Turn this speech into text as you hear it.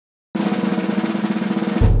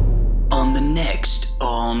the next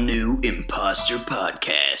all-new Imposter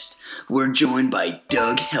podcast, we're joined by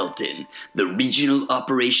Doug Helton, the Regional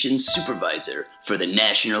Operations Supervisor for the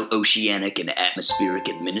National Oceanic and Atmospheric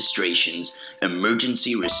Administration's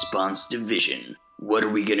Emergency Response Division. What are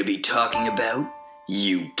we going to be talking about?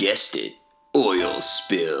 You guessed it, oil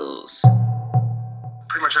spills.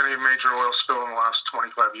 Pretty much any major oil spill in the last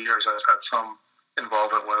 25 years I've had some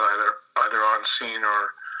involvement with, either on scene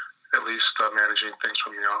or at least managing things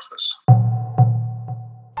from the office.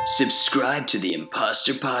 Subscribe to the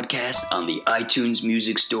Imposter Podcast on the iTunes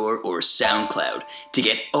Music Store or SoundCloud to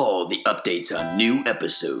get all the updates on new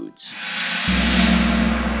episodes.